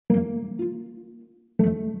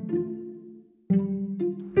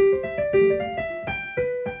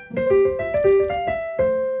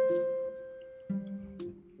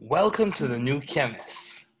Welcome to the New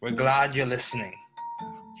Chemist. We're glad you're listening.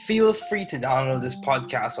 Feel free to download this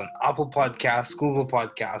podcast on Apple Podcasts, Google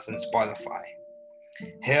Podcasts, and Spotify.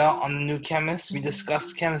 Here on the New Chemist, we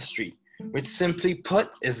discuss chemistry, which simply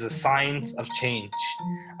put is the science of change,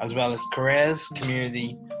 as well as careers,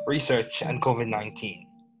 community, research, and COVID-19.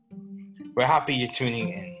 We're happy you're tuning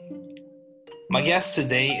in. My guest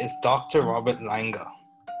today is Dr. Robert Langer.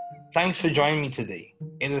 Thanks for joining me today.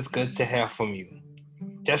 It is good to hear from you.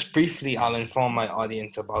 Just briefly, I'll inform my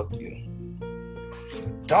audience about you.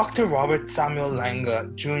 Dr. Robert Samuel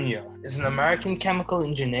Langer Jr. is an American chemical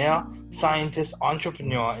engineer, scientist,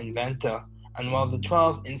 entrepreneur, inventor, and one of the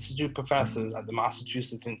 12 institute professors at the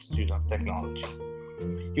Massachusetts Institute of Technology.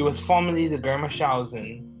 He was formerly the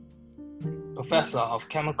Germershausen Professor of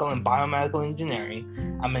Chemical and Biomedical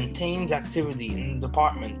Engineering and maintains activity in the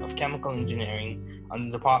Department of Chemical Engineering and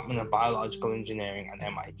the Department of Biological Engineering at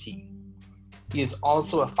MIT. He is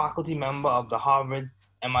also a faculty member of the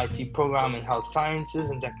Harvard-MIT Program in Health Sciences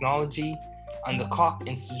and Technology and the Koch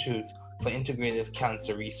Institute for Integrative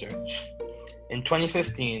Cancer Research. In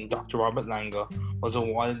 2015, Dr. Robert Langer was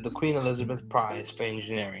awarded the Queen Elizabeth Prize for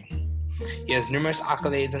Engineering. He has numerous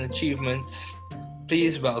accolades and achievements.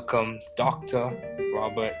 Please welcome Dr.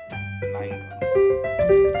 Robert Langer.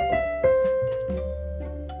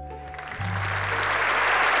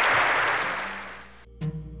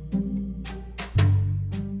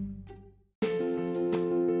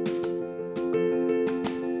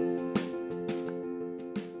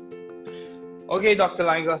 Okay, Dr.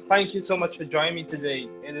 Langer, thank you so much for joining me today.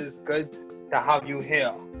 It is good to have you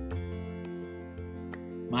here.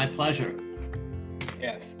 My pleasure.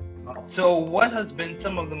 Yes. So what has been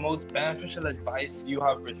some of the most beneficial advice you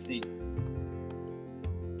have received?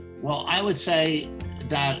 Well, I would say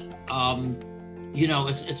that,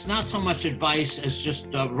 it's not so much advice as just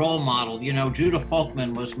a role model. Judah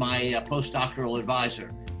Folkman was my postdoctoral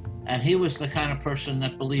advisor, and he was the kind of person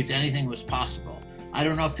that believed anything was possible. I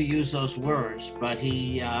don't know if he used those words, but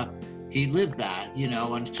he lived that,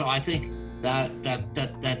 and so I think that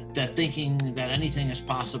thinking that anything is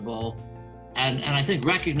possible, and I think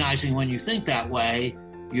recognizing when you think that way,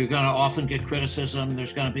 you're going to often get criticism,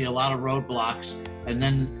 there's going to be a lot of roadblocks, and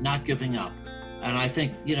then not giving up. And I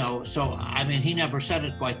think, he never said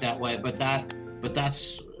it quite that way, but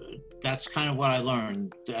that's kind of what I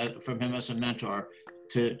learned from him as a mentor,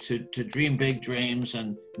 to dream big dreams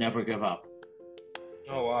and never give up.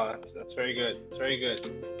 Oh, wow, that's very good. It's very good.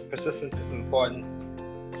 Persistence is important.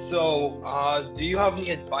 So, do you have any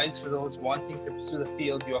advice for those wanting to pursue the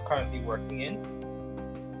field you are currently working in?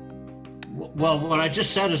 Well, what I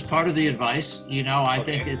just said is part of the advice. I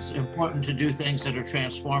think it's important to do things that are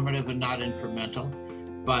transformative and not incremental,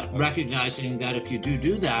 but recognizing that if you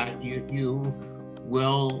do that, you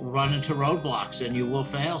will run into roadblocks and you will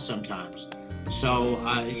fail sometimes. So,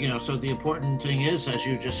 so the important thing is, as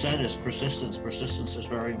you just said, is persistence. Persistence is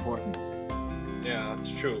very important. Yeah,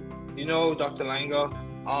 that's true. Dr. Langer,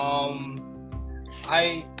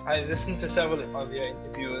 I listened to several of your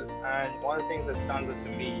interviews, and one of the things that stands out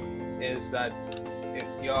to me is that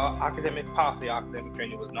your academic path, your academic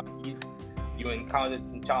journey was not easy. You encountered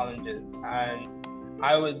some challenges, and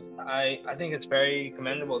I think it's very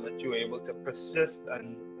commendable that you were able to persist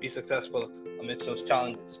and be successful amidst those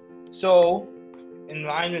challenges. So, in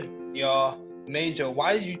line with your major,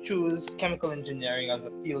 why did you choose chemical engineering as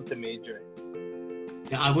a field to major in?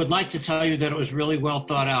 Yeah, I would like to tell you that it was really well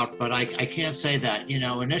thought out, but I can't say that.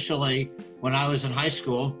 Initially, when I was in high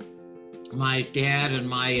school, my dad and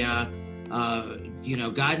my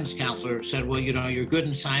guidance counselor said, well, you're good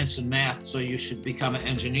in science and math, so you should become an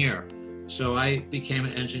engineer. So I became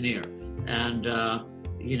an engineer. And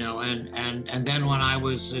and then when I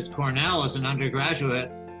was at Cornell as an undergraduate,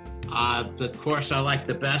 the course I liked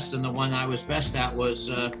the best and the one I was best at was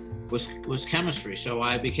chemistry. So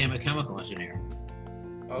I became a chemical engineer.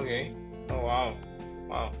 Okay. Oh,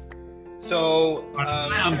 wow. So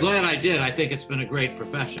I'm glad I did. I think it's been a great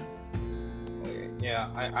profession. Okay. Yeah,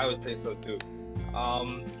 I would say so too.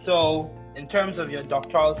 So in terms of your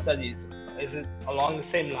doctoral studies, is it along the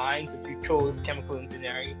same lines that you chose chemical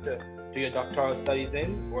engineering to do your doctoral studies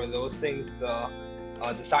in? Or those things the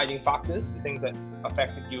deciding factors, the things that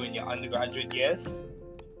affected you in your undergraduate years?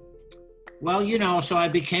 Well, so I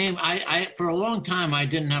for a long time, I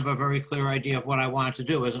didn't have a very clear idea of what I wanted to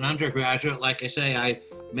do. As an undergraduate, like I say, I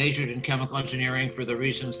majored in chemical engineering for the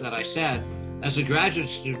reasons that I said. As a graduate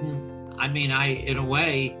student, in a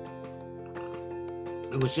way,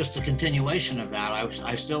 it was just a continuation of that.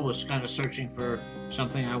 I still was kind of searching for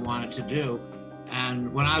something I wanted to do.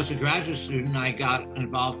 And when I was a graduate student, I got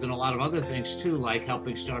involved in a lot of other things too, like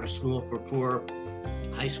helping start a school for poor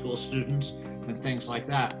high school students and things like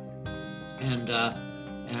that, and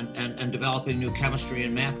developing new chemistry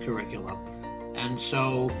and math curriculum. And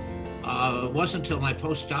so it wasn't until my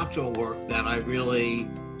postdoctoral work that I really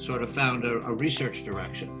sort of found a research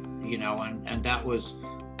direction, and that was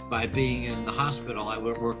by being in the hospital. I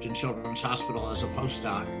worked in Children's Hospital as a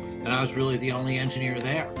postdoc, and I was really the only engineer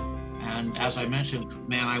there. And as I mentioned, the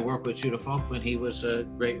man I worked with, Judah Folkman, he was a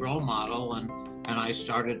great role model, and I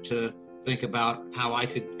started to think about how I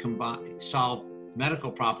could solve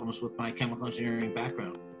medical problems with my chemical engineering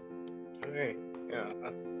background. Okay, yeah,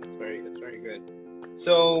 that's very good.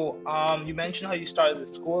 So you mentioned how you started the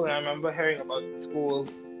school, and I remember hearing about the school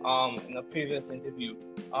in a previous interview.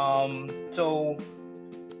 So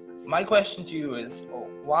my question to you is,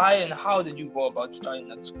 why and how did you go about starting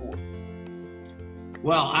that school?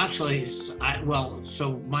 Well, actually,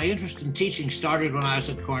 so my interest in teaching started when I was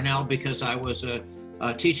at Cornell, because I was a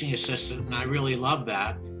teaching assistant, and I really loved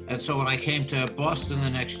that. And so when I came to Boston the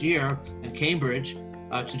next year and Cambridge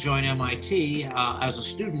to join MIT as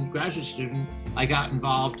a graduate student, I got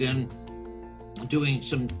involved in doing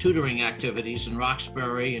some tutoring activities in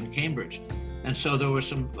Roxbury and Cambridge. And so there were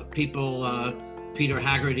some people, Peter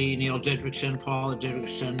Haggerty, Neil Didrikson, Paula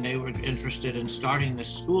Didrikson, they were interested in starting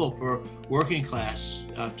this school for working class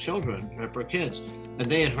children, for kids. And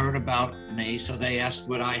they had heard about me, so they asked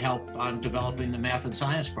would I help on developing the math and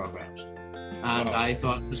science programs. And Wow. I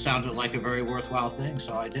thought it sounded like a very worthwhile thing,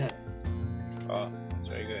 so I did. Oh, that's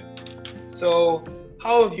very good. So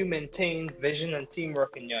how have you maintained vision and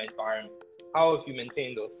teamwork in your environment? How have you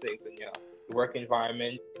maintained those things in your work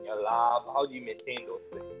environment, in your lab? How do you maintain those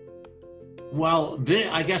things? Well,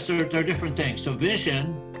 I guess there are different things. So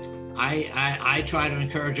vision, I try to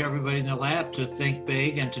encourage everybody in the lab to think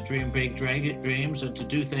big and to dream big dreams and to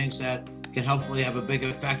do things that can hopefully have a big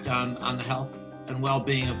effect on the health and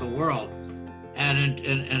well-being of the world.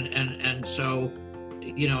 And so,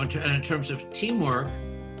 in terms of teamwork,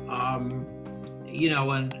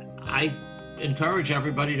 and I encourage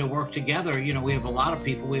everybody to work together. We have a lot of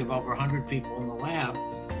people. We have over 100 people in the lab.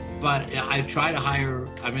 But I try to hire,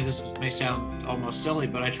 this may sound almost silly,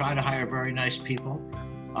 but I try to hire very nice people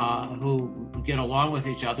who get along with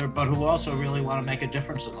each other, but who also really want to make a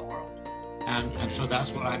difference in the world. And so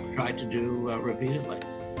that's what I've tried to do repeatedly.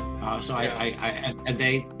 And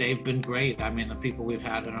they've been great. The people we've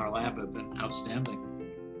had in our lab have been outstanding.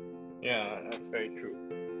 Yeah, that's very true.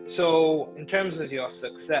 So in terms of your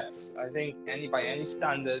success, I think by any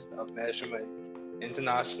standard of measurement,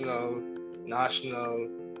 international, national,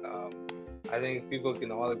 I think people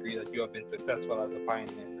can all agree that you have been successful as a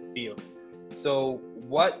pioneer in the field. So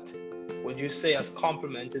what would you say has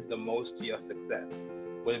complemented the most to your success?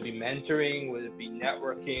 Would it be mentoring? Would it be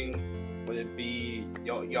networking? Would it be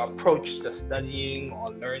your approach to studying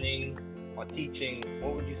or learning or teaching?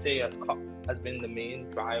 What would you say has been the main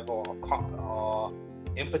driver or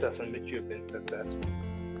impetus in which you've been successful?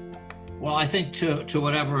 Well, I think to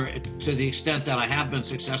the extent that I have been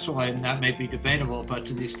successful, and that may be debatable, but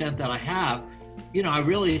to the extent that I have, I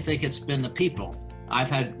really think it's been the people.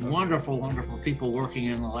 I've had wonderful, wonderful people working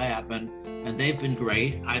in the lab, and they've been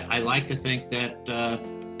great. I like to think that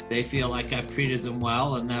they feel like I've treated them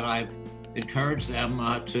well and that I've encouraged them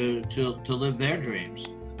to live their dreams.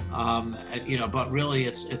 But really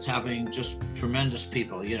it's having just tremendous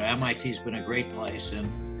people. MIT's been a great place,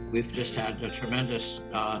 and we've just had a tremendous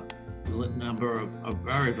number of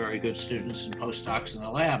very, very good students and postdocs in the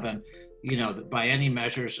lab. And, by any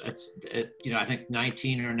measures, I think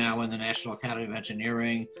 19 are now in the National Academy of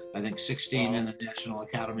Engineering. I think 16 in the National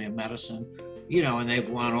Academy of Medicine, and they've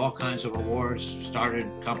won all kinds of awards, started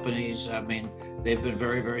companies. They've been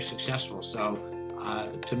very, very successful. So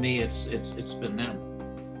to me, it's been them.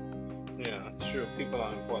 Yeah, it's true. People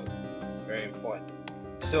are important, very important.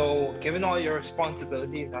 So given all your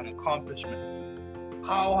responsibilities and accomplishments,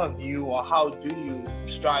 how do you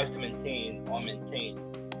strive to maintain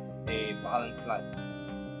a balanced life?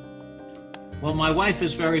 Well, my wife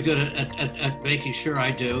is very good at making sure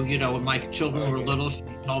I do. When my children were little, she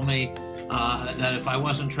told me that if I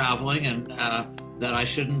wasn't traveling and that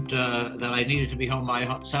I needed to be home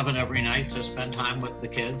by 7 every night to spend time with the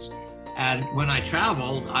kids. And when I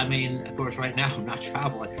traveled, of course, right now I'm not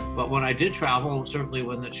traveling, but when I did travel, certainly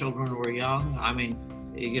when the children were young,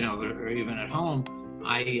 or even at home,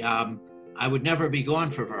 I would never be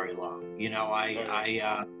gone for very long.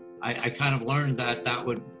 I kind of learned that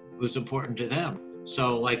was important to them.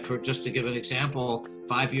 So just to give an example,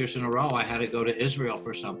 5 years in a row, I had to go to Israel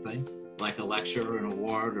for something like a lecture, an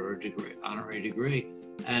award, or a degree, honorary degree.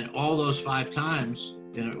 And all those 5 times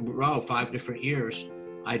in a row, 5 different years,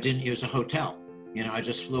 I didn't use a hotel. I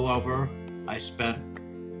just flew over, I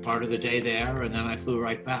spent part of the day there, and then I flew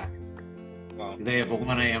right back. Wow. They have a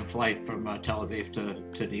 1 a.m. flight from Tel Aviv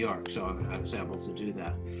to New York, so I was able to do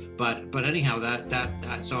that. But anyhow,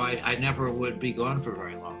 so I never would be gone for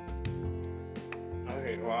very long.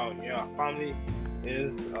 Okay, wow, yeah, family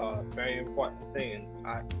is a very important thing.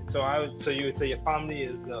 So you would say your family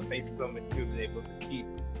is the basis on which you've been able to keep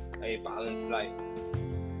a balanced life.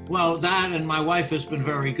 Well, that, and my wife has been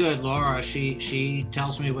very good, Laura. She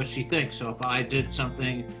tells me what she thinks. So if I did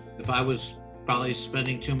something, if I was probably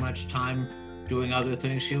spending too much time doing other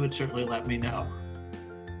things, she would certainly let me know.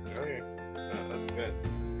 Okay, that's good.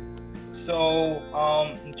 So,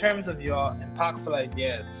 in terms of your impactful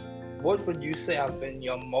ideas, what would you say have been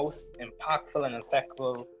your most impactful and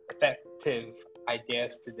effective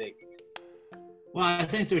ideas to date? Well, I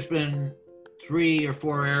think there's been 3 or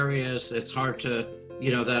 4 areas. It's hard to,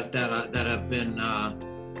 that have been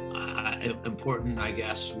important, I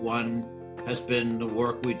guess. One has been the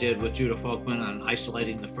work we did with Judah Folkman on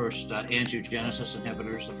isolating the first angiogenesis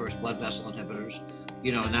inhibitors, the first blood vessel inhibitors,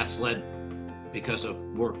 and that's led, because of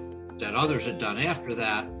work that others had done after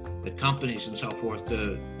that, at companies and so forth,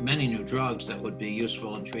 to many new drugs that would be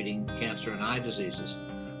useful in treating cancer and eye diseases.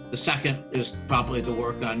 The second is probably the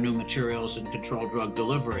work on new materials and controlled drug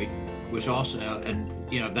delivery, which also,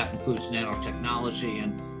 that includes nanotechnology,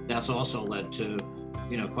 and that's also led to,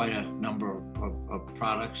 quite a number of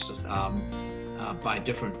products by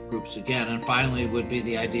different groups again. And finally would be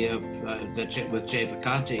the idea of, with Jay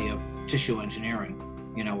Vacanti, of tissue engineering,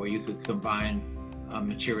 where you could combine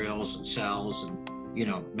materials and cells and,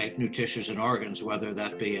 make new tissues and organs, whether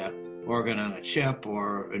that be a organ on a chip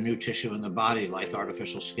or a new tissue in the body like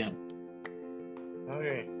artificial skin.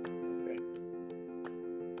 Okay.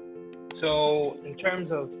 So in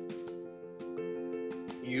terms of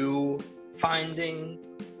you finding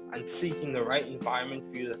and seeking the right environment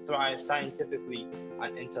for you to thrive scientifically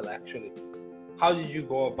and intellectually, how did you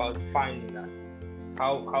go about finding that?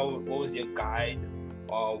 What was your guide,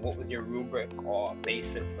 or what was your rubric or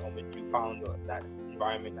basis on which you found that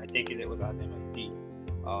environment? I take it was at MIT,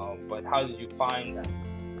 but how did you find that?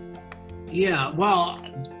 Yeah, well,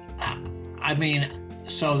 I mean,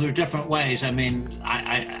 so there are different ways. I mean,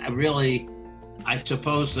 I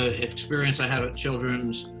suppose the experience I had at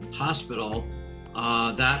Children's Hospital,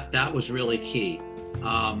 that was really key.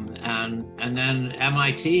 And then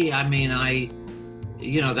MIT, I mean,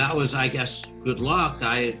 that was, I guess, good luck.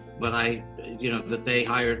 That they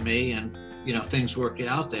hired me, and, things worked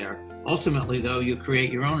out there. Ultimately, though, you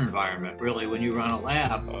create your own environment. Really, when you run a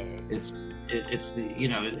lab, it's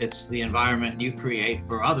the environment you create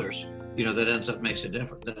for others, that ends up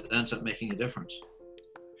making a difference.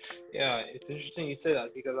 Yeah, it's interesting you say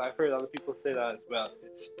that, because I've heard other people say that as well.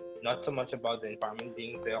 It's not so much about the environment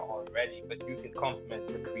being there already, but you can complement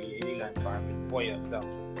the creating that environment for yourself.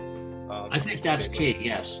 I think that's key.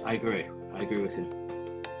 Yes, I agree with you.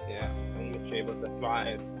 Yeah, and you're able to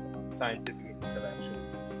thrive scientifically and intellectually.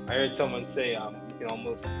 I heard someone say you can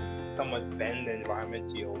almost somewhat bend the environment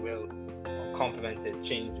to your will, or complement it,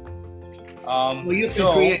 change it. Well, you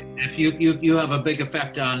can create, if you have a big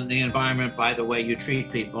effect on the environment by the way you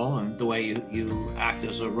treat people and the way you act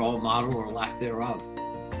as a role model or lack thereof.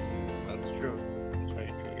 That's true. That's very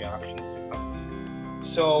true. Your actions do come.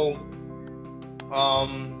 So,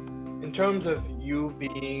 in terms of you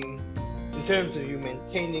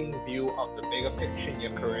maintaining view of the bigger picture in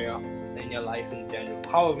your career and in your life in general,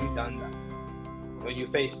 how have you done that? When you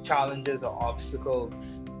face challenges or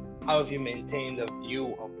obstacles, how have you maintained a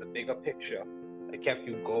view of the bigger picture that kept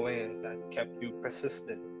you going and that kept you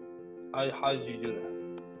persistent? How did you do that?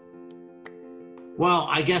 Well,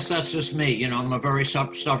 I guess that's just me. I'm a very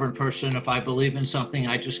stubborn person. If I believe in something,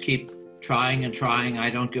 I just keep trying and trying.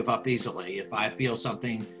 I don't give up easily. If I feel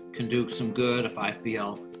something can do some good, if I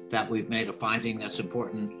feel that we've made a finding that's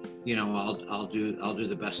important, I'll do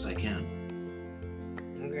the best I can.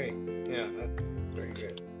 Okay, yeah, that's very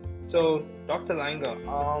good. So, Dr. Langer,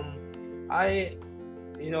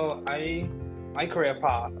 my career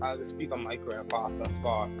path, I'll just speak on my career path thus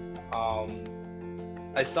far.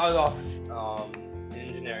 I started off in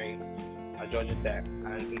engineering at Georgia Tech,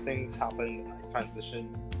 and some things happened. I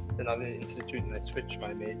transitioned to another institute, and I switched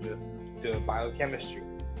my major to biochemistry.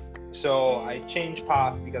 So I changed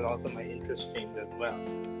path because also my interest changed as well.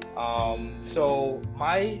 So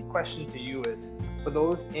my question to you is, for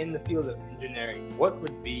those in the field of engineering, what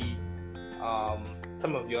would be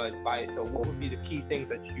some of your advice, or what would be the key things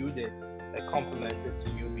that you did that complemented to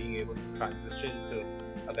you being able to transition to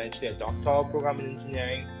eventually a doctoral program in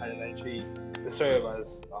engineering and eventually to serve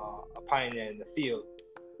as a pioneer in the field?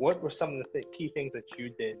 What were some of the key things that you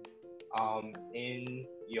did in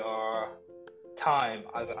your time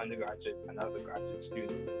as an undergraduate and as a graduate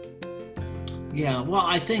student? Yeah, well,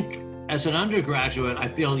 I think as an undergraduate, I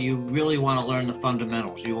feel you really want to learn the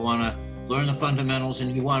fundamentals. You want to learn the fundamentals,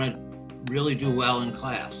 and you want to really do well in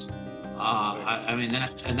class. I mean,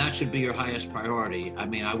 that should be your highest priority. I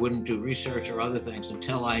mean, I wouldn't do research or other things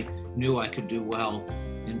until I knew I could do well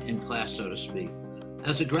in class, so to speak.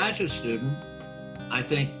 As a graduate student, I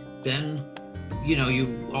think then,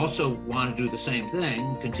 you also want to do the same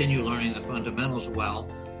thing, continue learning the fundamentals well,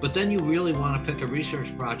 but then you really want to pick a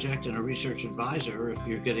research project and a research advisor if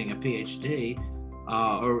you're getting a PhD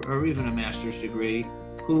or even a master's degree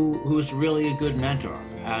who's really a good mentor.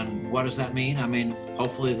 And what does that mean? I mean,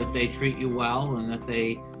 hopefully that they treat you well and that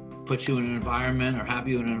they put you in an environment or have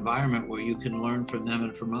you in an environment where you can learn from them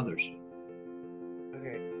and from others.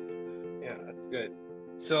 Okay, yeah, that's good.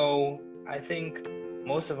 So I think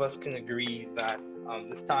most of us can agree that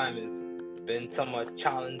this time has been somewhat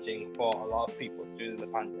challenging for a lot of people due to the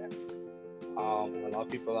pandemic. A lot of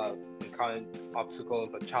people have encountered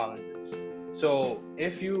obstacles or challenges. So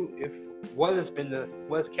what has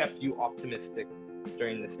kept you optimistic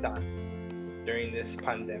during this time, during this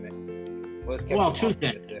pandemic?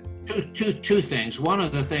 Two things. One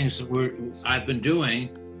of the things I've been doing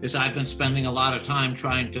is I've been spending a lot of time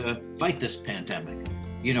trying to fight this pandemic.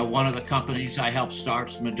 One of the companies I helped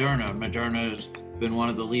start's Moderna. Moderna's been one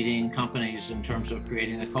of the leading companies in terms of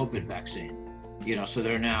creating the COVID vaccine. So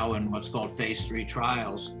they're now in what's called phase 3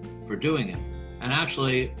 trials for doing it. And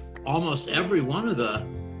actually, almost every one of the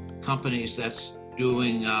companies that's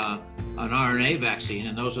doing an RNA vaccine,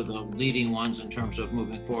 and those are the leading ones in terms of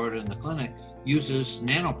moving forward in the clinic, uses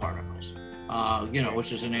nanoparticles,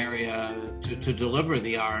 which is an area to deliver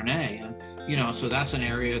the RNA. And, so that's an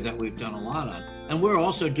area that we've done a lot on. And we're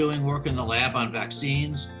also doing work in the lab on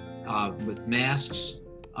vaccines, with masks,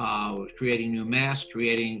 creating new masks,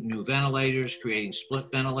 creating new ventilators, creating split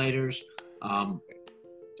ventilators,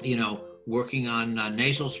 working on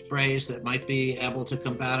nasal sprays that might be able to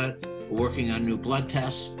combat it, working on new blood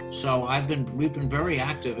tests. So we've been very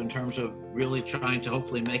active in terms of really trying to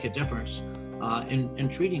hopefully make a difference in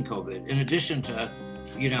treating COVID. In addition to,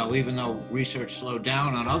 even though research slowed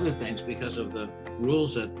down on other things because of the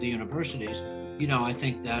rules at the universities, I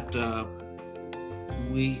think that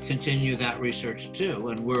we continue that research too.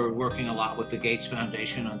 And we're working a lot with the Gates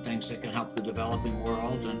Foundation on things that can help the developing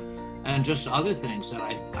world and just other things that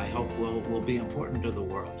I hope will be important to the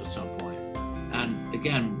world at some point. And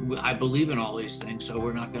again, I believe in all these things, so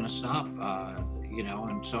we're not going to stop,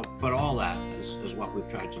 but all that is what we've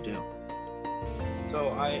tried to do. So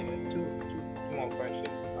two more questions.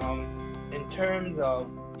 In terms of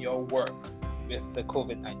your work with the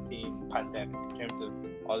COVID-19 pandemic, in terms of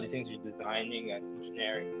all these things you're designing and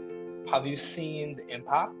engineering, have you seen the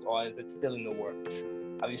impact, or is it still in the works?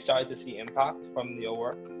 Have you started to see impact from your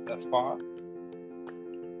work thus far?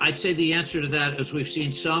 I'd say the answer to that is we've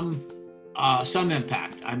seen some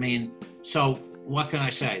impact. I mean, so what can I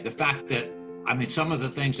say? The fact that, some of the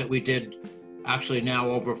things that we did actually now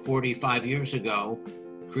over 45 years ago,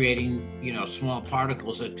 creating, small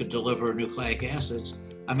particles that could deliver nucleic acids.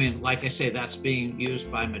 Like I say, that's being used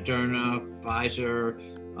by Moderna, Pfizer,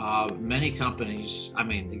 many companies.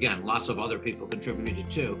 Again, lots of other people contributed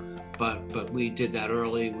too, but we did that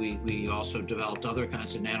early. We also developed other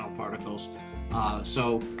kinds of nanoparticles.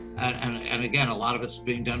 And again, a lot of it's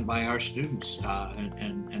being done by our students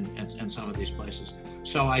in some of these places.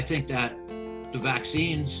 So I think that the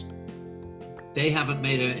vaccines, they haven't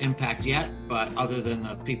made an impact yet, but other than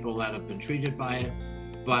the people that have been treated by it,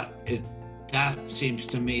 but that seems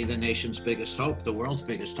to me the nation's biggest hope, the world's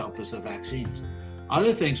biggest hope, is the vaccines.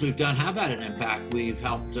 Other things we've done have had an impact. We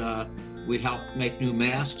helped make new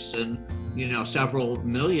masks, and several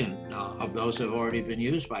million of those have already been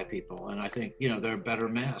used by people, and I think they're better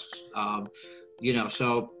masks.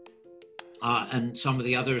 And some of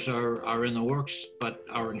the others are in the works, but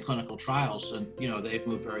are in clinical trials, and they've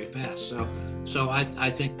moved very fast. So I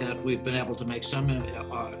think that we've been able to make some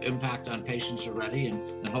impact on patients already,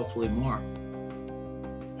 and hopefully more.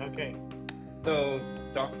 Okay, so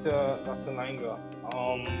Dr. Langer,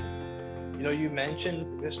 you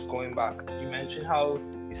mentioned, just going back, you mentioned how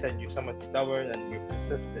you said you're somewhat stubborn and you're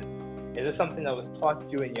persistent. Is it something that was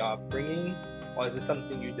taught you in your upbringing, or is it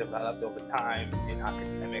something you developed over time in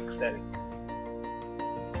academic settings?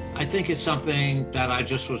 I think it's something that I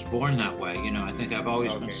just was born that way. I think I've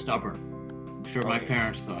always been stubborn. I'm sure my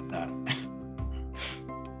parents thought that.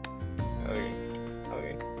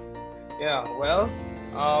 Okay. Yeah, well,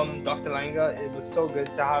 Dr. Langer, it was so good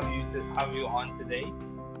to have you on today.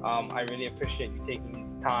 I really appreciate you taking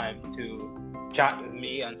this time to chat with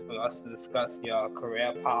me and for us to discuss your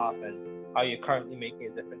career path and how you're currently making a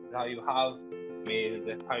difference, and how you made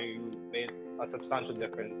a substantial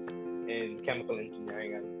difference in chemical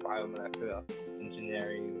engineering and biomolecular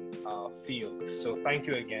engineering fields. So thank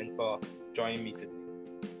you again for joining me today.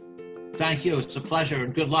 Thank you. It's a pleasure,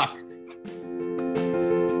 and good luck.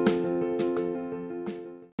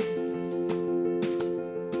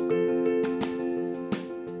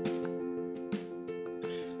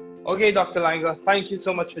 Okay, Dr. Langer, thank you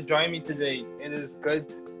so much for joining me today. It is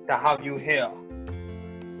good to have you here.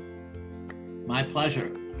 My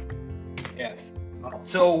pleasure. Yes.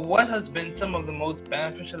 So what has been some of the most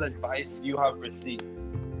beneficial advice you have received?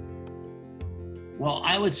 Well,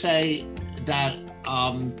 I would say that,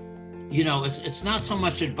 it's not so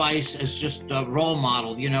much advice as just a role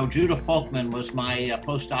model. Judah Folkman was my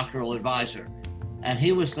postdoctoral advisor, and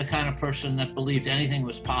he was the kind of person that believed anything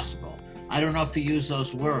was possible. I don't know if he used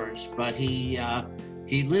those words, but he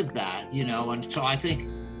lived that, and so I think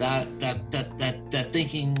that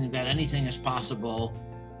thinking that anything is possible,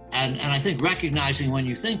 and I think recognizing when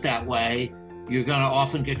you think that way, you're going to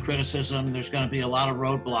often get criticism, there's going to be a lot of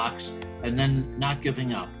roadblocks, and then not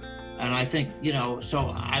giving up. And I think,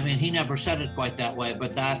 so I mean, he never said it quite that way,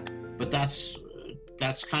 but that's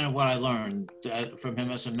kind of what I learned from him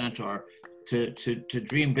as a mentor, to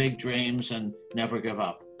dream big dreams and never give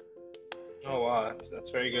up. Oh wow, that's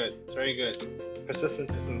very good. It's very good.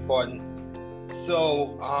 Persistence is important.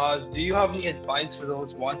 So, do you have any advice for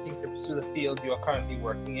those wanting to pursue the field you are currently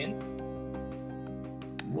working in?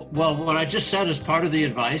 Well, what I just said is part of the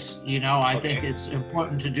advice. I think it's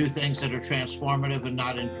important to do things that are transformative and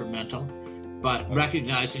not incremental, but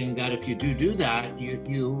recognizing that if you do that,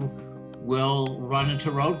 you will run into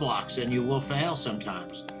roadblocks and you will fail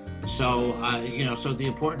sometimes. So, so the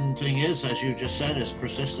important thing is, as you just said, is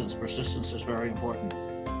persistence. Persistence is very important.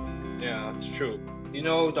 Yeah, that's true.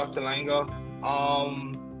 Dr. Langer,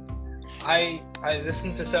 I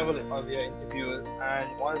listened to several of your interviews, and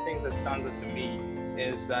one of the things that stands out to me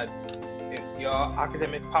is that your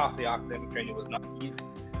academic path, your academic journey was not easy.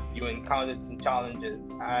 You encountered some challenges,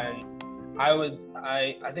 and I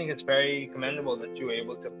think it's very commendable that you were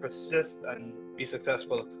able to persist and be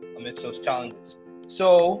successful amidst those challenges.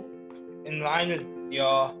 So, in line with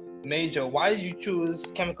your major, why did you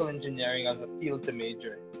choose chemical engineering as a field to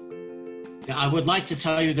major in? Yeah, I would like to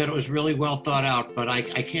tell you that it was really well thought out, but I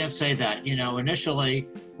can't say that. Initially,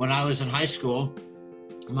 when I was in high school,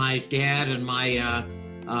 my dad and my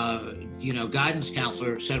guidance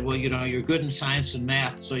counselor said, well, you're good in science and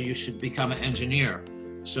math, so you should become an engineer.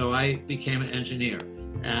 So I became an engineer.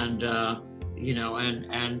 And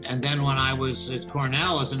and then when I was at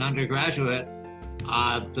Cornell as an undergraduate,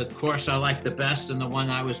 the course I liked the best and the one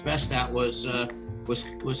I was best at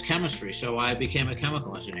was chemistry. So I became a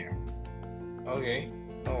chemical engineer. Okay.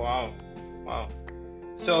 Oh wow. Wow.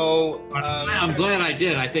 So I'm glad I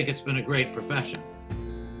did. I think it's been a great profession.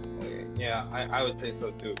 Okay. Yeah, I would say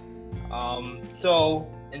so too. So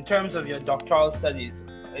in terms of your doctoral studies,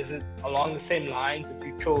 is it along the same lines that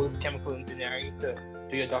you chose chemical engineering to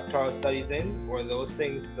do your doctoral studies in? Or those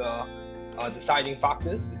things the deciding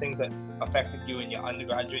factors, the things that affected you in your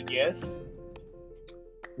undergraduate years?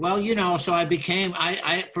 Well, so I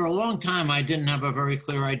for a long time, I didn't have a very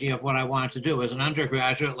clear idea of what I wanted to do. As an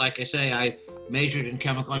undergraduate, like I say, I majored in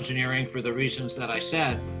chemical engineering for the reasons that I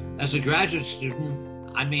said. As a graduate student,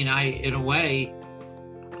 in a way,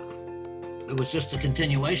 it was just a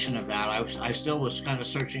continuation of that. I still was kind of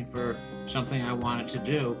searching for something I wanted to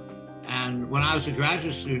do. And when I was a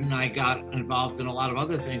graduate student, I got involved in a lot of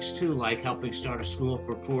other things too, like helping start a school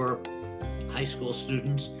for poor high school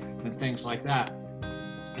students and things like that,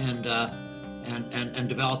 and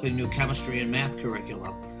developing new chemistry and math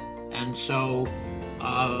curriculum. And so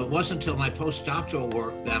it wasn't until my postdoctoral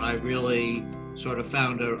work that I really sort of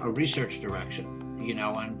found a research direction,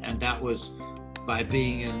 and that was by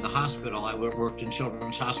being in the hospital. I worked in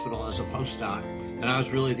Children's Hospital as a postdoc, and I was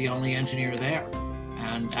really the only engineer there.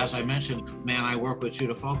 And as I mentioned, the man I worked with,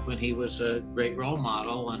 Judah Folkman, he was a great role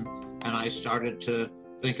model, and I started to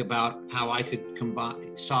think about how I could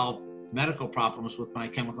solve medical problems with my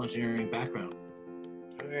chemical engineering background.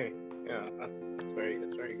 Okay, yeah, that's very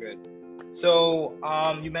good. So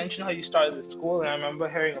you mentioned how you started the school, and I remember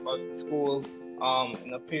hearing about the school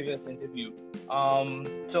in a previous interview.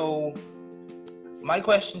 So my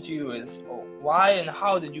question to you is, why and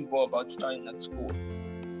how did you go about starting that school?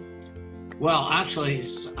 Well, actually,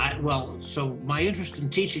 so my interest in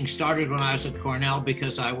teaching started when I was at Cornell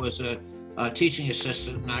because I was a teaching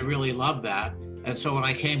assistant, and I really loved that. And so when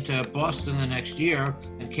I came to Boston the next year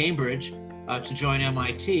and Cambridge to join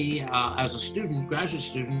MIT as a student, graduate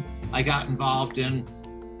student, I got involved in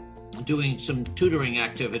doing some tutoring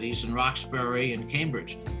activities in Roxbury and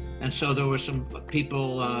Cambridge. And so there were some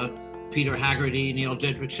people, Peter Haggerty, Neil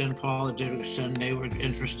Didrikson, Paula Didrikson, they were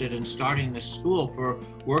interested in starting this school for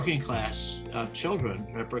working class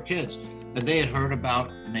children, for kids. And they had heard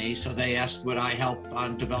about me, so they asked would I help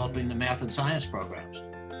on developing the math and science programs.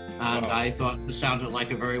 And I thought it sounded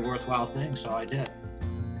like a very worthwhile thing, so I did.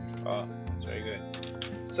 Oh, that's very good.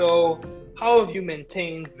 So how have you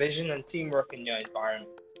maintained vision and teamwork in your environment?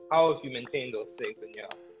 How have you maintained those things in your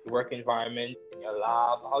work environment, in your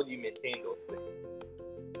lab? How do you maintain those things?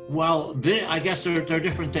 Well, I guess there are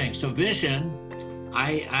different things. So vision,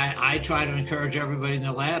 I try to encourage everybody in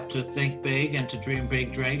the lab to think big and to dream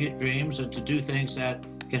big dreams and to do things that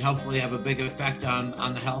can hopefully have a big effect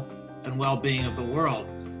on the health and well-being of the world.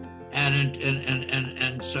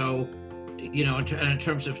 And so, you know, in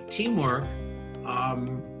terms of teamwork,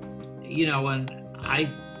 you know, and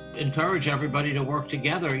I encourage everybody to work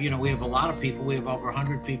together. You know, we have a lot of people. We have over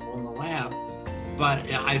 100 people in the lab.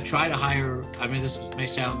 But I try to hire, I mean, this may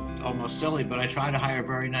sound almost silly, but I try to hire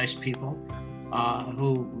very nice people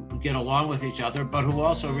who get along with each other, but who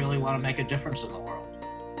also really want to make a difference in the world.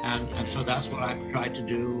 And so that's what I've tried to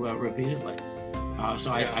do repeatedly.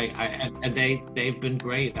 And they've been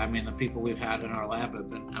great. I mean, the people we've had in our lab have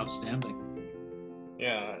been outstanding.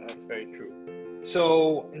 Yeah, that's very true.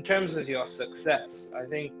 So in terms of your success, I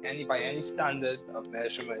think by any standard of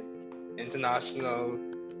measurement, international,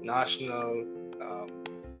 national,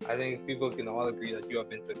 I think people can all agree that you have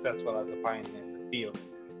been successful as a pioneer in the field.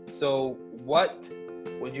 So what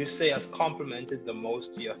would you say has complemented the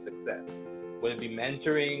most to your success? Would it be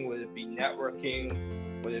mentoring? Would it be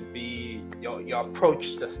networking? Would it be your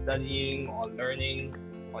approach to studying or learning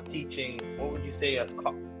or teaching? What would you say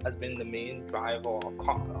has been the main driver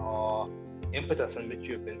or impetus in which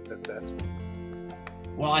you've been successful?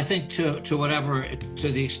 Well, I think to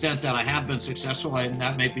the extent that I have been successful, and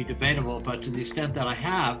that may be debatable, but to the extent that I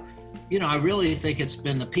have, you know, I really think it's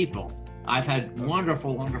been the people. I've had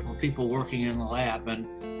wonderful, wonderful people working in the lab,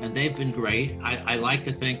 and they've been great. I like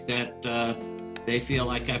to think that they feel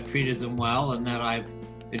like I've treated them well and that I've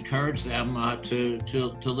encouraged them to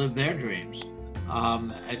live their dreams.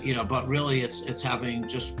 You know, but really it's having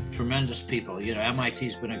just tremendous people. You know,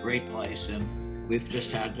 MIT's been a great place, and we've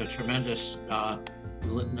just had a tremendous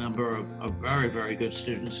number of very, very good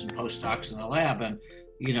students and postdocs in the lab. And,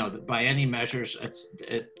 you know, by any measures,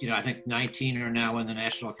 you know, I think 19 are now in the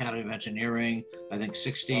National Academy of Engineering, I think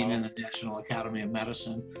 16 in the National Academy of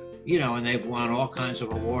Medicine, you know, and they've won all kinds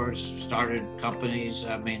of awards, started companies.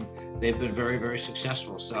 I mean, they've been very, very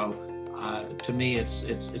successful. So to me, it's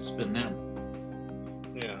been them.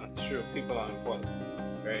 Yeah, sure. People are important,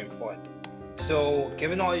 very important. So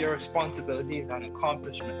given all your responsibilities and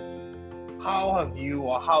accomplishments, how do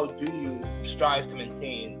you strive to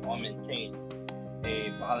maintain a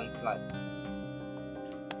balanced life?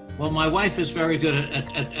 Well, my wife is very good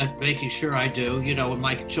at making sure I do. You know, when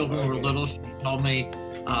my children were little, she told me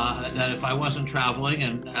that if I wasn't traveling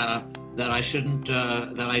and that I shouldn't,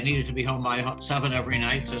 that I needed to be home by 7 every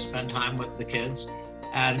night to spend time with the kids.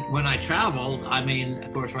 And when I traveled, I mean,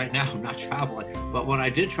 of course, right now I'm not traveling, but when I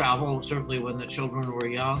did travel, certainly when the children were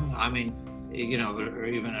young, I mean, you know, or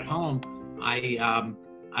even at home,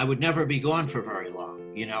 I would never be gone for very long.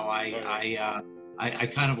 You know,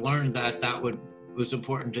 I kind of learned that was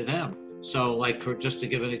important to them. So like just to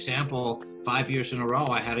give an example, 5 years in a row,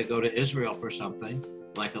 I had to go to Israel for something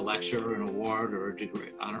like a lecture, an award, or a degree,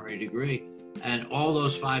 honorary degree. And all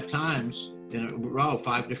those 5 times in a row,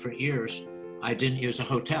 5 different years, I didn't use a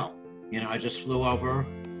hotel. You know, I just flew over,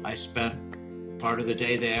 I spent part of the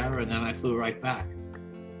day there, and then I flew right back.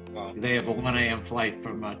 Wow. They have a 1 a.m. flight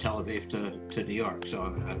from Tel Aviv to New York,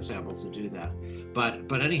 so I was able to do that.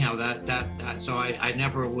 But anyhow, so I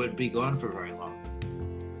never would be gone for very long.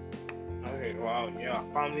 Okay, wow, yeah,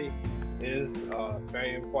 family is a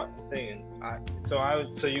very important thing.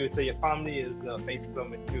 So you would say your family is the basis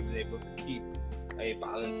on which you've been able to keep a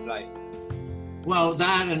balanced life. Well,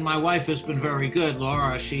 that, and my wife has been very good,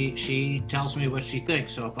 Laura. She tells me what she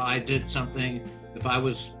thinks. So if I did something, if I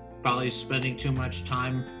was probably spending too much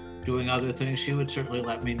time doing other things, she would certainly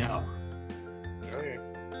let me know. Okay,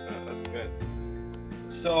 that's good.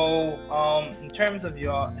 So in terms of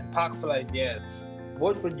your impactful ideas,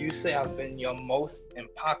 what would you say have been your most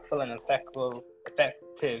impactful and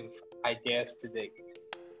effective ideas to date?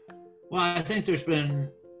 Well, I think there's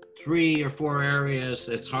been 3 or 4 areas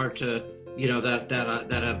it's hard to, you know, that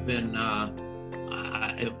have been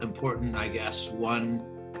important, I guess. One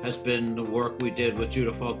has been the work we did with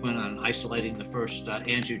Judah Folkman on isolating the first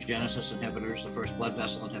angiogenesis inhibitors, the first blood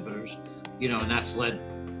vessel inhibitors, you know, and that's led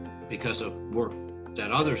because of work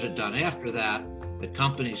that others had done after that, at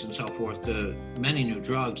companies and so forth, to many new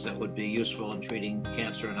drugs that would be useful in treating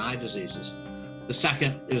cancer and eye diseases. The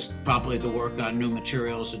second is probably the work on new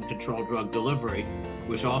materials and controlled drug delivery,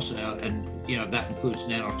 which also, and that includes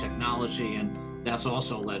nanotechnology, and that's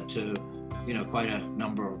also led to quite a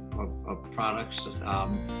number of products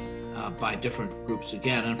by different groups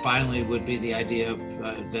again. And finally would be the idea of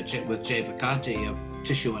with Jay Vacanti of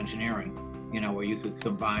tissue engineering, where you could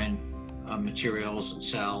combine materials and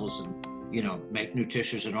cells and make new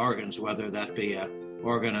tissues and organs, whether that be a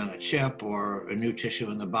organ on a chip or a new tissue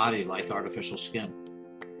in the body like artificial skin.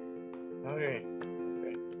 Okay.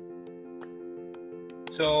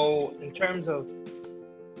 So in terms of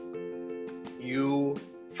you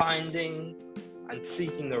finding and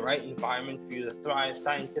seeking the right environment for you to thrive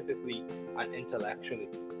scientifically and intellectually,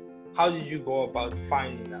 how did you go about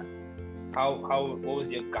finding that? What was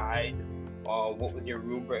your guide, or what was your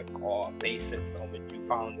rubric or basis on which you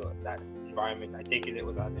found that environment? I take it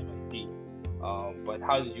was at MIT, but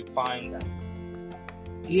how did you find that?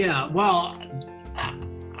 Yeah, well,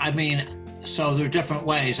 so there are different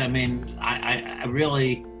ways.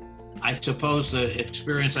 I suppose the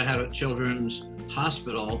experience I had at Children's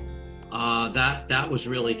Hospital, that was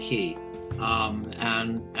really key.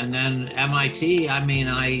 And then MIT, that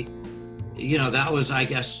was, I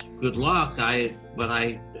guess, good luck.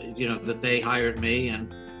 That they hired me,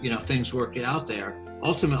 and things worked out there.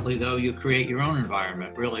 Ultimately, though, you create your own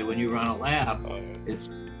environment. Really, when you run a lab, it's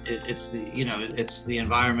the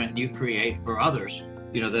environment you create for others,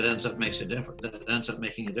 that ends up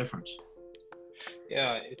making a difference.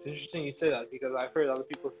 Yeah, it's interesting you say that, because I've heard other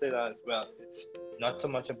people say that as well. It's not so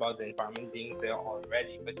much about the environment being there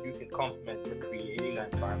already, but you can complement the creating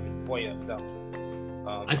that environment for yourself.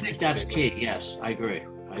 I think that's key. Yes, I agree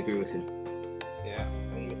with you. Yeah,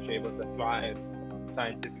 and you're able to thrive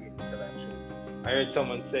scientifically and intellectually. I heard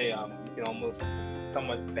someone say you can almost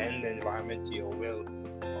somewhat bend the environment to your will,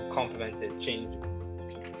 or complement it, change it.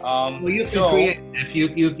 Well, you can create, if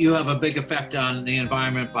you have a big effect on the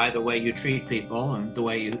environment by the way you treat people and the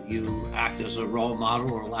way you act as a role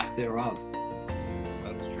model or lack thereof.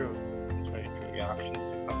 That's true. That's very true. Your actions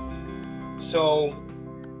do come. So,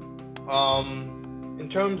 in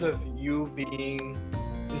terms of you maintaining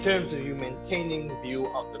the view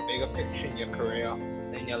of the bigger picture in your career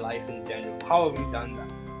and in your life in general, how have you done that?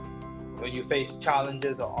 When you face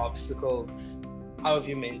challenges or obstacles, how have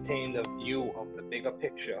you maintained a view of the bigger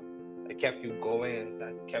picture that kept you going and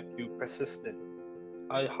that kept you persistent?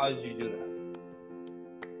 How did you do that?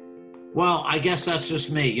 Well, I guess that's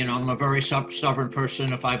just me. I'm a very stubborn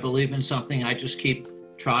person. If I believe in something, I just keep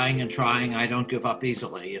trying and trying. I don't give up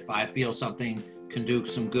easily. If I feel something can do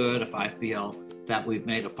some good, if I feel that we've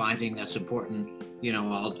made a finding that's important,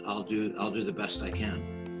 I'll do the best I can.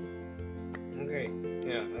 Okay,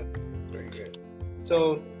 yeah, that's very good.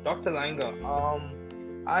 So, Dr. Langer,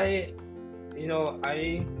 my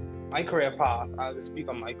career path, I'll just speak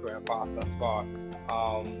on my career path thus far.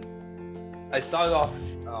 I started off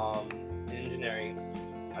in engineering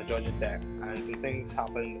at Georgia Tech, and some things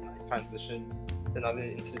happened. I transitioned to another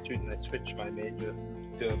institute, and I switched my major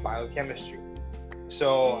to biochemistry.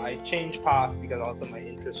 So I changed path because also my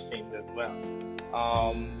interest changed as well.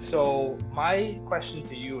 So my question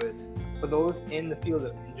to you is, for those in the field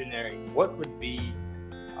of engineering, what would be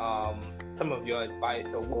some of your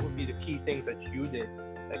advice, or what would be the key things that you did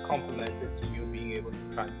that complemented to you being able to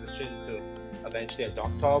transition to eventually a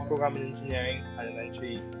doctoral program in engineering and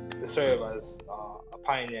eventually to serve as a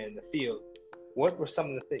pioneer in the field? What were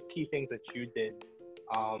some of the key things that you did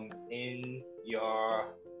in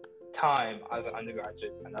your time as an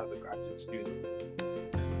undergraduate and as a graduate student?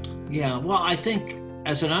 Yeah, well, I think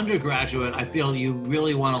as an undergraduate, I feel you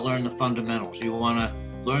really want to learn the fundamentals. You want to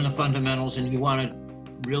learn the fundamentals, and you want to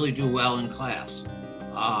really do well in class.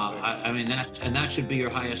 That should be your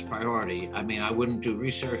highest priority. I wouldn't do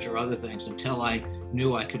research or other things until I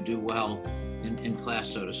knew I could do well in class,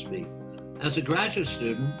 so to speak. As a graduate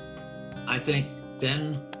student, I think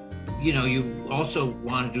then, you also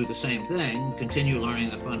want to do the same thing, continue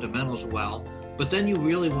learning the fundamentals well, but then you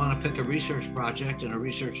really want to pick a research project and a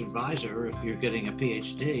research advisor, if you're getting a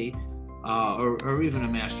PhD or even a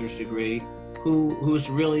master's degree, who's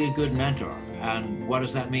really a good mentor. And what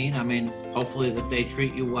does that mean? Hopefully that they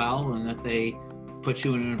treat you well and that they put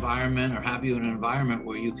you in an environment or have you in an environment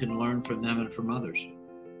where you can learn from them and from others.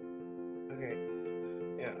 Okay,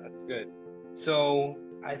 yeah, that's good. So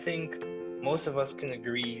I think most of us can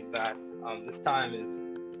agree that this time has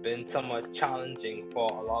been somewhat challenging for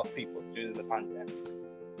a lot of people due to the pandemic.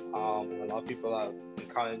 A lot of people have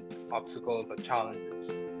encountered obstacles or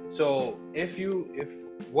challenges. So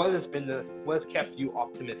what has kept you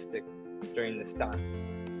optimistic during this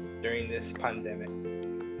time, during this pandemic?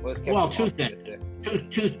 What has kept you optimistic?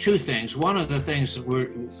 Two things. One of the things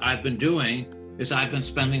I've been doing is I've been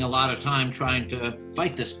spending a lot of time trying to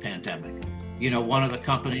fight this pandemic. One of the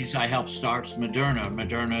companies I helped start's Moderna.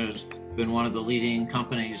 Moderna has been one of the leading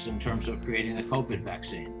companies in terms of creating the COVID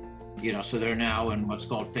vaccine. So they're now in what's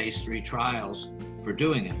called phase 3 trials for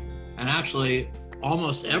doing it. And actually,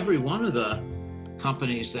 almost every one of the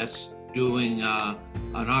companies that's doing an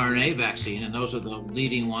RNA vaccine, and those are the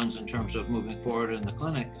leading ones in terms of moving forward in the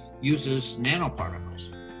clinic, uses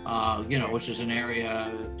nanoparticles, which is an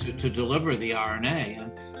area to deliver the RNA.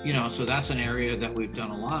 And, so that's an area that we've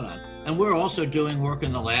done a lot on. And we're also doing work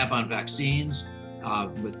in the lab on vaccines,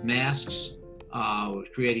 with masks,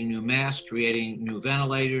 creating new masks, creating new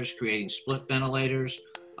ventilators, creating split ventilators,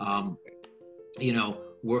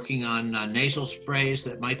 working on nasal sprays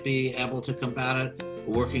that might be able to combat it,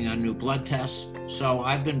 working on new blood tests. So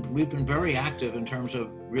we've been very active in terms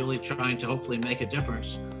of really trying to hopefully make a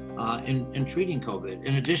difference in treating COVID.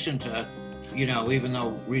 In addition to, even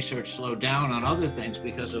though research slowed down on other things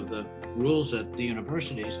because of the rules at the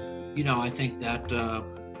universities, I think that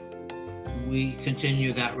we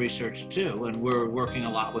continue that research too. And we're working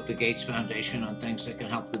a lot with the Gates Foundation on things that can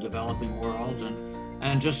help the developing world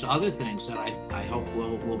and just other things that I hope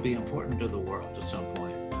will be important to the world at some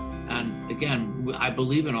point. And again, I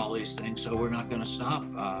believe in all these things, so we're not going to stop,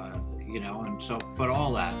 but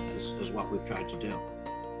all that is what we've tried to do.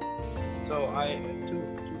 So two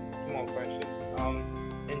more questions.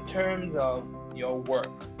 In terms of your work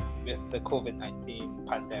with the COVID-19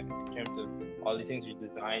 pandemic, in terms of all these things you're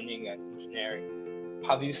designing and engineering,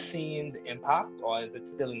 have you seen the impact, or is it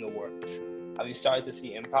still in the works? Have you started to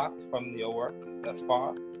see impact from your work thus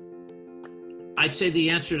far? I'd say the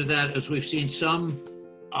answer to that is we've seen some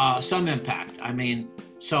impact.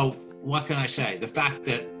 So what can I say? The fact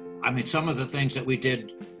that, some of the things that we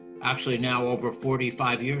did actually now over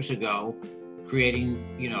 45 years ago, creating,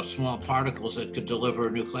 small particles that could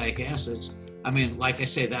deliver nucleic acids. Like I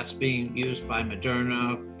say, that's being used by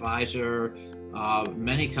Moderna, Pfizer,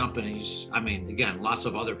 many companies. Again, lots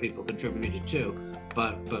of other people contributed too,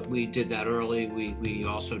 but we did that early. We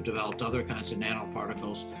also developed other kinds of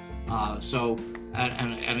nanoparticles.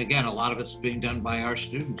 And again, a lot of it's being done by our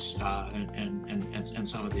students in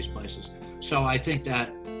some of these places. So I think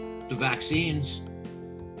that the vaccines,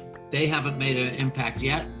 they haven't made an impact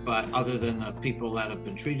yet, but other than the people that have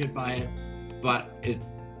been treated by it, but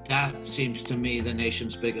that seems to me the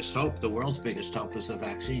nation's biggest hope, the world's biggest hope, is the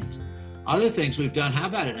vaccines. Other things we've done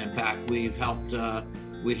have had an impact. We helped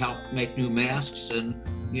make new masks, and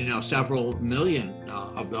several million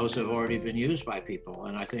of those have already been used by people,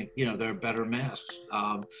 and I think they're better masks.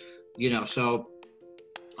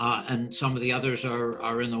 And some of the others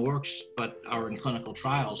are in the works, but are in clinical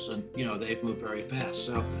trials, and they've moved very fast.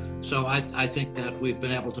 So I think that we've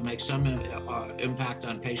been able to make some impact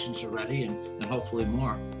on patients already, and hopefully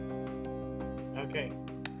more. Okay,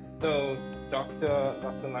 so Dr.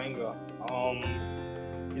 Langer,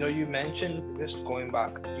 you mentioned, just going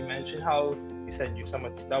back, you mentioned how you said you're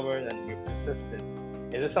somewhat stubborn and you're persistent.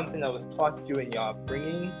 Is it something that was taught you in your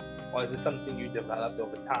upbringing, or is it something you developed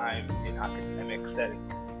over time in academic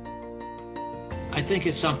settings? I think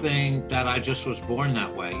it's something that I just was born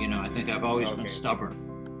that way. I think I've always been stubborn.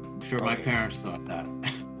 I'm sure my parents thought that.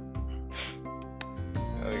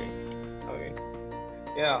 Okay.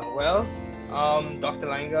 Yeah, well, Dr.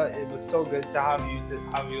 Langer, it was so good to have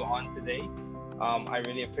you on today. I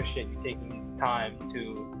really appreciate you taking this time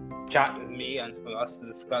to chat with me and for us to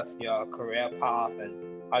discuss your career path and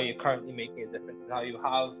how you're currently making a difference, and how you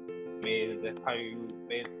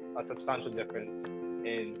made a substantial difference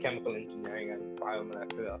in chemical engineering and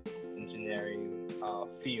biomolecular engineering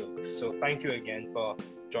fields. So thank you again for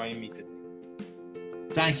joining me today.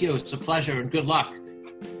 Thank you. It's a pleasure, and good luck.